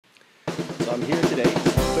So I'm here today,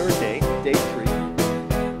 third day, day 3.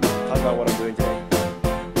 Talk about what I'm doing today.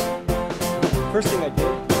 First thing you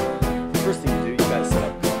do, you gotta set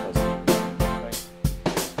up composting. Right?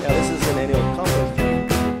 Now this is an annual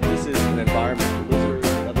composting. This is an environment for lizards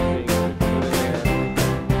and other things that put in there.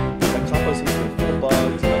 The composting is full of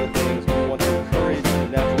bugs and other things. We want to encourage the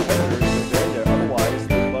natural predators that are in there. Otherwise,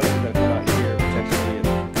 the bugs are going to come out here potentially and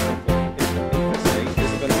infestate.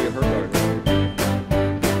 This is going to be a herd garden.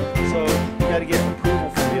 So you got to get approval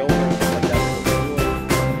from the owner, like that's what we're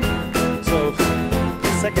doing. So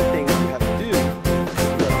the second thing you have to do, you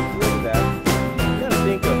got to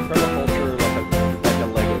think of permaculture like a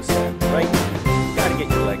Lego set, right? You got to get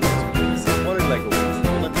your Legos pieces. What are Lego pieces?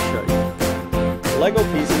 Let me show you. Lego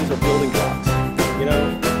pieces are building blocks. You know,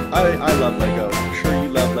 I love Lego. I'm sure you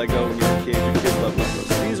love Lego when you're a kid. Your kids love Lego.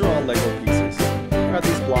 So these are all Lego pieces. I got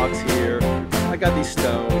these blocks here. I got these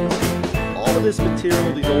stones. All of this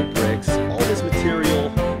material, these old bricks, all this material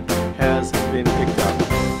has been picked up.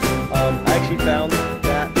 I actually found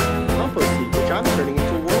that compost heap, which I'm turning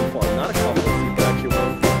into a worm farm. Not a compost heap, but actually a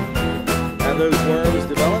worm farm. As those worms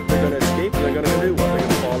develop, they're going to escape and they're going to do what? They're going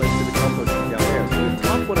to fall into the compost heap down there. So the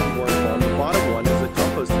top one is a worm farm, the bottom one is a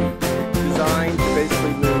compost heap. Designed to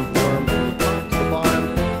basically move worms from the top to the bottom.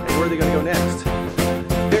 And where are they going to go next?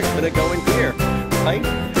 They're going to go in here, right?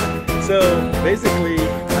 So basically,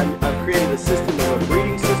 I've created a system of a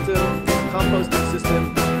breeding system, composting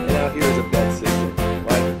system, and out here is a bed system,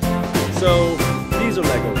 right? So these are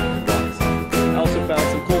Lego blocks. I also found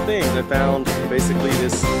some cool things. I found basically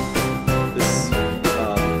this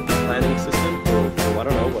planting system, or I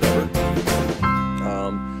don't know, whatever.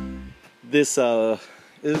 This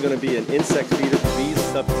is going to be an insect feeder for bees and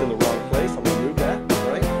stuff that's in the wrong place. I'm going to move that,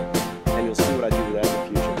 right? And you'll see what I do with that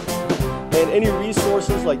in the future. And any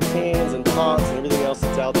resources like cans and pots and everything else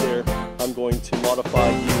that's out there, I'm going to modify,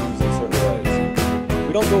 use in certain ways.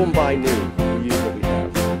 We don't go and buy new, we use what we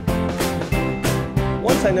have.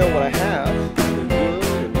 Once I know what I have, the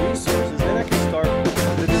wood and resources, then I can start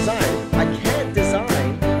the design. I can't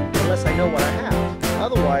design unless I know what I have.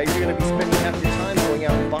 Otherwise, you're going to be spending half your time going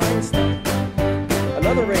out and buying stuff.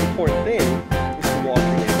 Another very important thing is to walk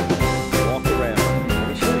your neighborhood. Walk around. Let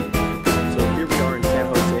me show you. So here we are in San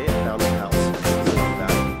Jose at Foundups House. This is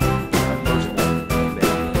my first one. You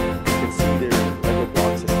can see there's Lego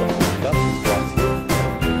blocks and stuff picked up. These blocks here.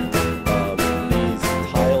 These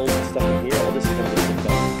tiles and stuff in here. All this is going to be picked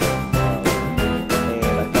up.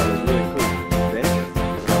 And I found this really cool bench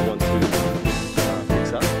that I want to fix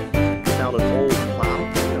up. I found an old plow.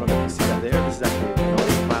 I don't know if you see that there. This is actually an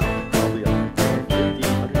old plow. Probably a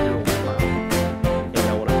 100-year-old plow. And I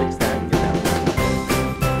want to fix that and get that one.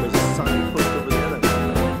 There's a signpost over there that I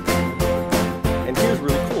found. And here's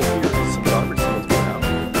really cool. Here's some garbage someone's put out.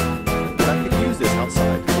 But I could use this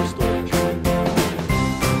outside for storage.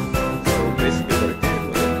 So basically what I did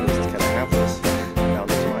was just kind of have this. Now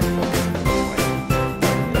this is my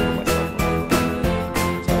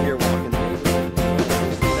So I'm here walking through. The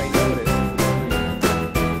first thing I noticed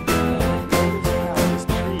was this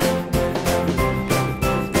tree.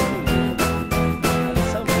 At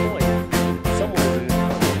some point, someone was in it.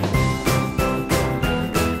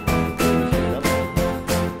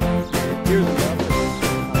 Here's another.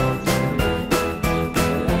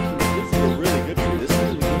 This is a really good tree. This is a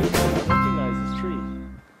lagoon. I recognize this tree.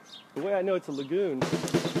 The way I know it's a lagoon, those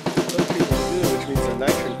trees are a lagoon, which means a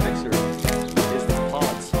nitrogen fixer is the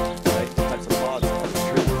pods, right? The types of pods on the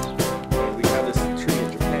tree. And we have this tree in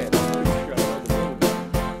Japan. I'm pretty sure I know the name,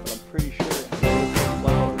 but I'm pretty sure it has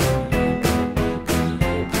flowers.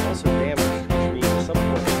 It's also damaged, which means at some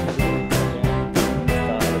point it's going to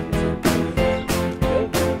die.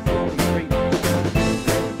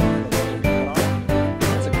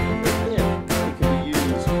 It's a cool thing. It can be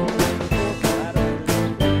used for ladders,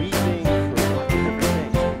 for weaving, for lots of different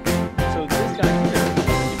things. So this guy here,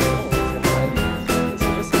 you know, he's going to hide. And so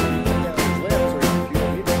listen, if you put down these limbs, or if you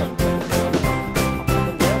don't need to cut them down, I'll cut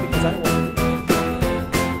them down because I don't want to do it.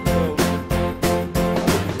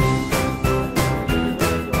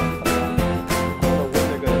 So, I don't know when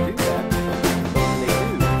they're going to do that, but when they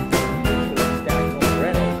do, it's going to stack on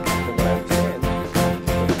granite, from what I understand.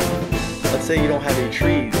 Let's say you don't have any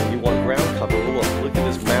trees and you want ground cover. Well, look at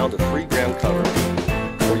this mound of free ground cover.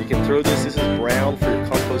 Or you can throw this is brown for your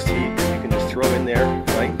compost heap that you can just throw in there,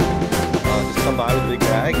 right? Just come by with a big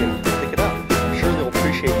bag and pick it up. I'm sure they'll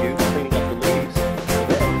appreciate you cleaning up the leaves for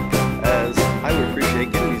them, as I would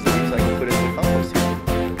appreciate getting these leaves I can put into the compost heap.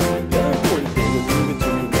 The other important thing when you move into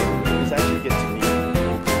a new neighborhood is actually get to meet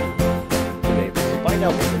the neighbors. Find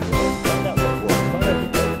out what they're doing. Find out what works. Find out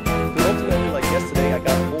what doesn't. Because ultimately, like yesterday, I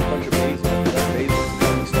got a whole bunch of basil. That basil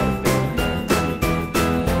is starting to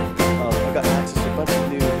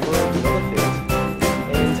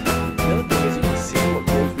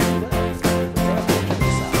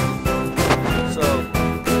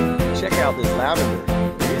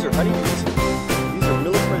honeybees. These are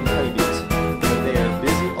millet-threaded honeybees, and they are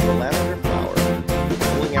busy on the lavender flower,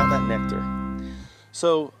 pulling out that nectar.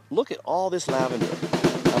 So look at all this lavender.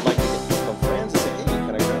 I'd like to get some friends and say, hey,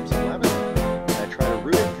 can I grab some lavender? Can I try to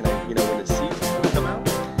root it? Can I, you know, when it seeds come out?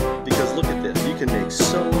 Because look at this. You can make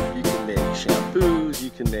soap, you can make shampoos,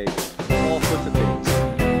 you can make all sorts of things.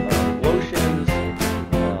 Lotions.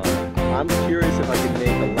 I'm curious if I can make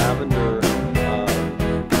a lavender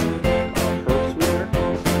herb sweetener.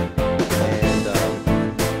 And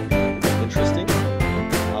it's interesting.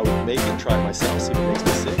 I would make it, try it myself, see if it makes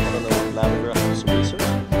me sick. I don't know what lavender, I have to do some research.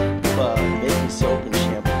 But making soap and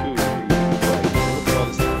shampoo would be like, look at all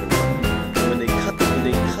this lavender. And when they cut this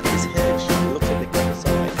hedge, it looks like they cut the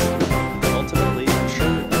sides. And ultimately, I'm sure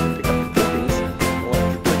I can pick up the clippings. And when I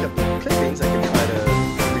can pick up the clippings, I can try to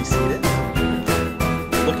reseed it.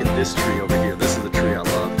 Look at this tree over here. This is the tree I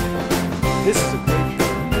love. This is a great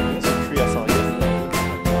tree. This is a tree I saw yesterday.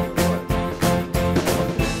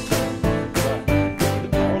 The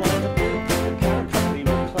power lines up here, the power company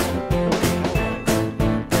will come and put the power lines.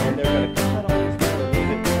 And they're going to cut off this power a little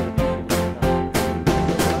bit so the people can come.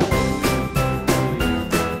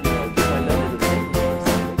 Get my number to the paper or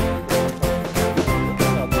something.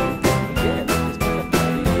 What I'll do, again, is pick up all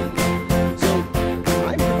these things. So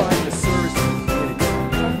I'm providing a service to the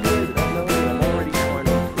community. Some kids that don't know me, I'm already trying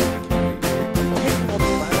to improve the community. I'm taking all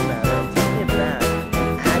this biomatter, I'm taking it back,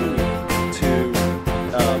 and adding it to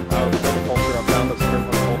our permaculture, our Foundups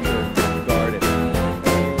permaculture garden.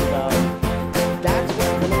 And that's what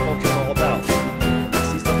permaculture is all about. I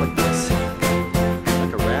see stuff like this,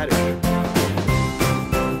 like a radish.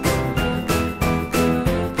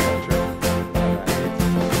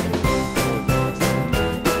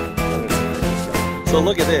 So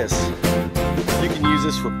look at this. You can use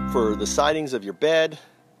this for the sidings of your bed,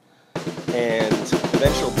 and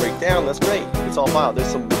eventually it'll break down. That's great. It's all bio. There's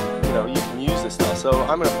some, you know, you can use this stuff. So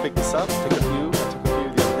I'm gonna pick this up. Pick a few. I took a few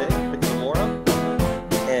the other day. Pick some more up.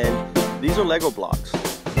 And these are Lego blocks.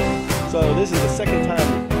 So this is the second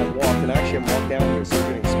time I've walked, and actually I'm walked down here, so we're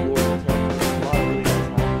gonna explore the temple. There's a lot of really nice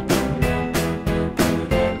houses here.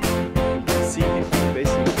 You can see people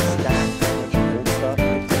basically stack a bunch of old stuff. They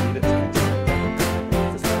just leave it as nice.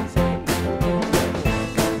 It's the same thing.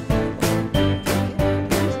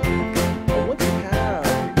 But once you have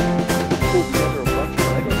pulled together a bunch of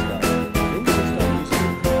Lego stuff, then you can start using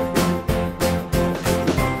it.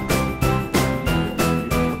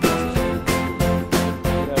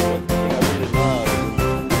 You know, one thing I really love is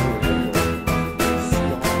when you see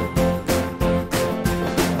all the,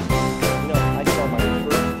 you know, I saw my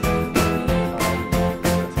first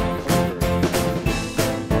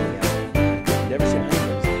never seen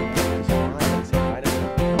honeybees. It's fine. It's right up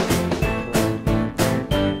there.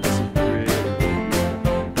 This is really, really beautiful.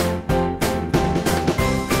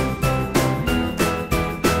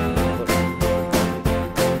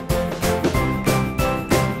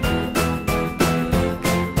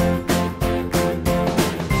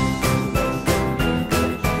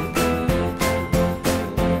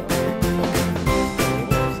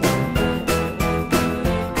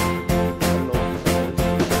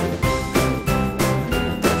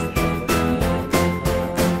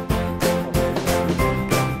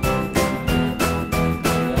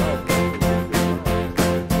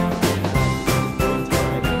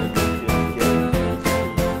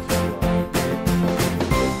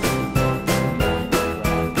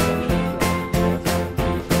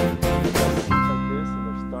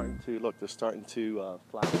 Look, they're starting to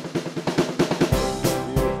flower.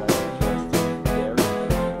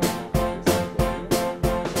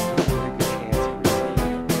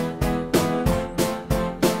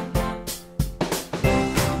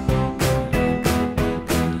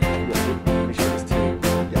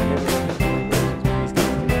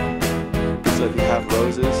 So if you have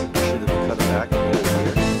roses, you should have cut it back and put it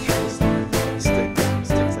here.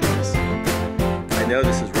 Sticks like this. I know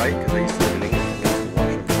this is right because I used to live in England.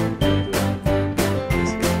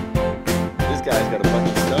 This guy's got a bunch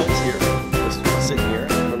of stones here, just sitting here. I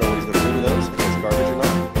don't know what he's going to do with those, if it's garbage or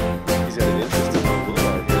not. He's got an interesting little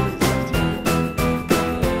boulevard here that he's left.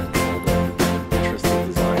 Interesting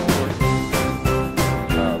design for it.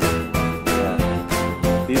 Yeah.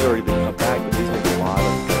 These already been cut back, but these make a lot of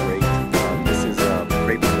great. This is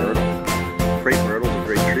crepe myrtle. Crepe myrtle is a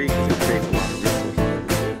great tree because it creates a lot of resources for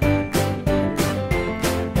everything.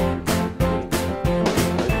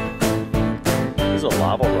 This is a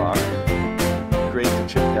lava rock. Great to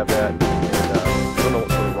chip have that, and I don't know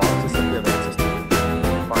what sort of rocks this is. We have access to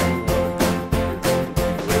finding one.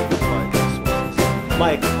 It's great to find resources.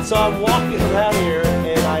 Mike, so I'm walking around here,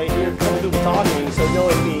 and I hear a couple people talking. So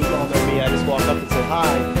knowing me, y'all know me, I just walk up and said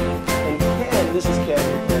hi. And Ken, this is Ken,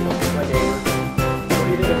 my neighbor. What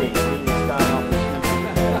do you think of me? He's got off the street.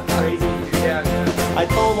 Crazy. Yeah. I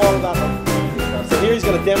told him all about the bees and stuff. So here he's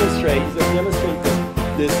going to demonstrate. He's going to demonstrate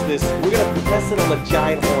this. We're going to test it on the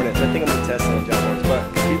giant hornets. I think I'm going to test it on giant hornets, but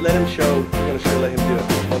let him show. We're going to let him do it.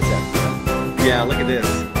 1 sec. Yeah, look at this.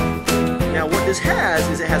 Now what this has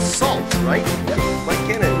is it has salt, right? Yep. Like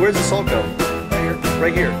Canada. Where's the salt go? Right here.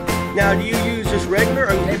 Right here. Now do you use just regular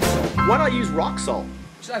or Table salt. why not use rock salt?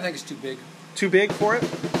 I think it's too big. Too big for it?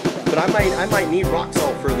 But I might need rock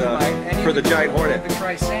salt for the giant hornet. You could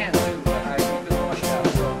try sand too, but I think it's washed out.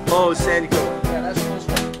 So. Oh, sand. Yeah, that's supposed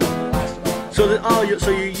to last about. So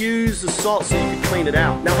so you use the salt so you can clean it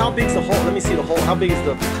out. Now how big's the hole? Let me see the hole. How big is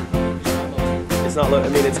the? It's not low. I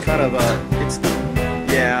mean, it's kind of it's.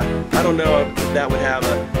 Yeah, I don't know if that would have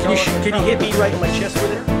a. Can you hit me right in my chest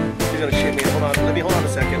with it? He's gonna shoot me. Hold on. Let me hold on a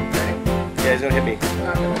second. Yeah, he's gonna hit me.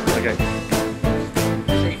 Okay.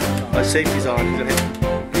 My safety's on. He's gonna hit me.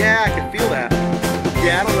 Yeah, I can feel that.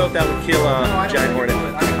 Yeah, I don't know if that would kill a giant hornet.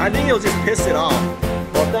 I think it'll just piss it off.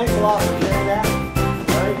 Well, thanks a lot for sharing that. All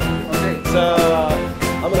right. Okay. So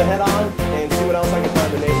I'm gonna head on and see what else I can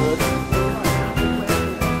find in the neighborhood.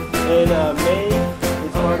 In May, we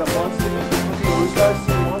start a monster. We start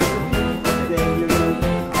seeing monster. Then you're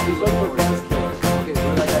looking for grass killers. Okay.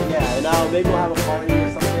 Yeah, and now maybe we'll have a party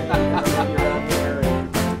or something. Maybe around here,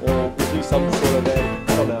 and we'll do some sort of event.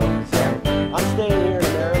 I don't know. So I'm staying here in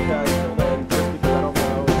America until then, just because I don't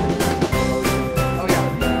know. Oh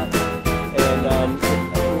yeah. And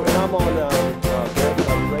I'm on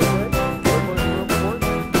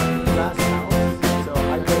last house, so I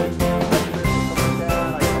go and stuff like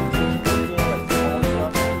that. I come to like small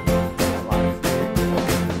stuff.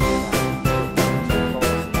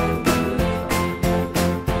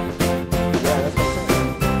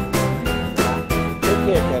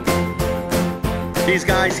 These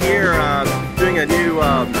guys here doing a new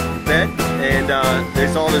bed, and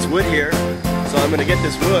there's all this wood here, so I'm gonna get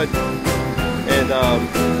this wood, and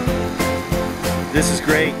this is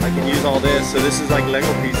great. I can use all this. So this is like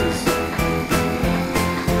Lego pieces.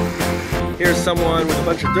 Here's someone with a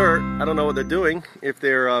bunch of dirt. I don't know what they're doing, if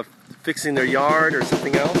they're fixing their yard or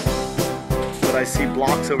something else, but I see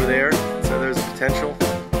blocks over there, so there's a potential,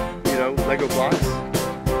 you know, Lego blocks.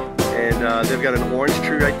 And they've got an orange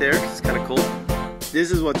tree right there. It's kind of cool. This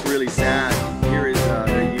is what's really sad. Here is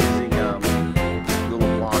they're using little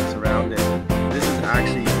blocks around it. This is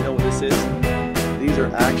actually, you know what this is? These are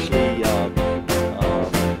actually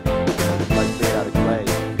like made out of clay.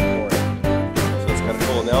 So it's kind of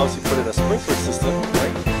cool. Now, if you put in a sprinkler system,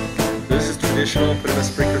 right? This is traditional. Put in a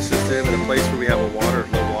sprinkler system in a place where we have low water.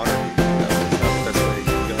 You know, it's not the best way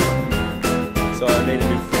to go. So I made a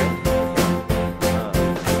new frame.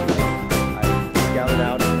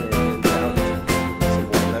 Out and found some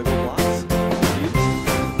more Lego blocks to use,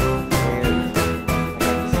 and I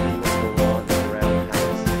got to see what's going on around the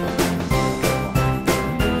house.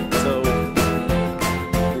 So,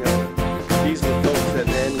 you know, these are the folks that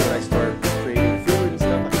then when I start creating food and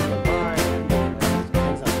stuff, I can go buy, and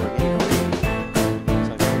things not organically.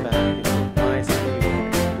 So I come back and buy something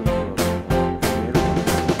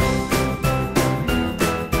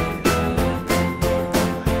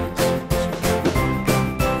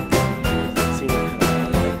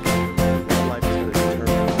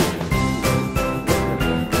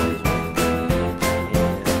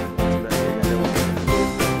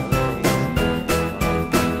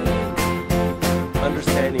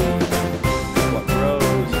understanding what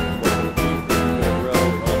grows, what will eat, what's going to grow,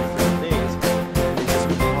 and all these different things is just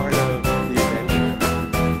part of the adventure.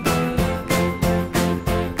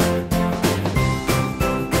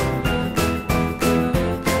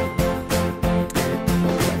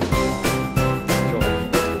 Thanks for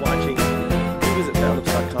watching. Do visit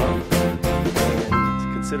Foundups.com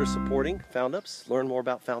and consider supporting Foundups. Learn more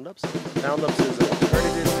about Foundups. Foundups is an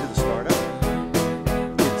alternative to the startup.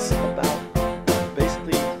 It's about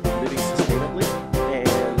basically living sustainably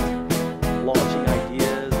and launching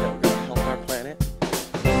ideas that will help our planet.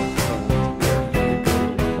 And we are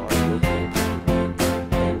building our locally.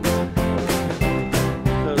 And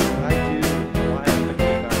because what I do, why I think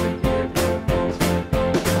about it here, because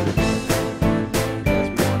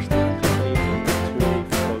we launched the company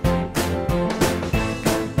for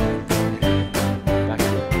the opportunity for back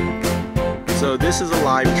to so this is a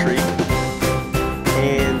lime tree.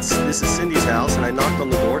 And this is Cindy's house, and I knocked on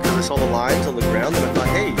the door because I saw the limes on the ground, and I thought,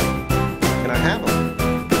 hey, can I have them?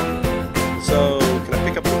 So, can I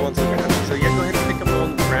pick up the ones on the ground? She said, yeah, go ahead and pick up the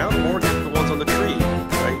ones on the ground, or get the ones on the tree,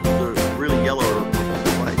 right? They're really yellow or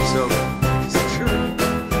white. So, she said, sure.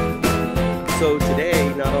 So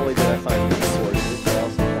today, not only did I find these,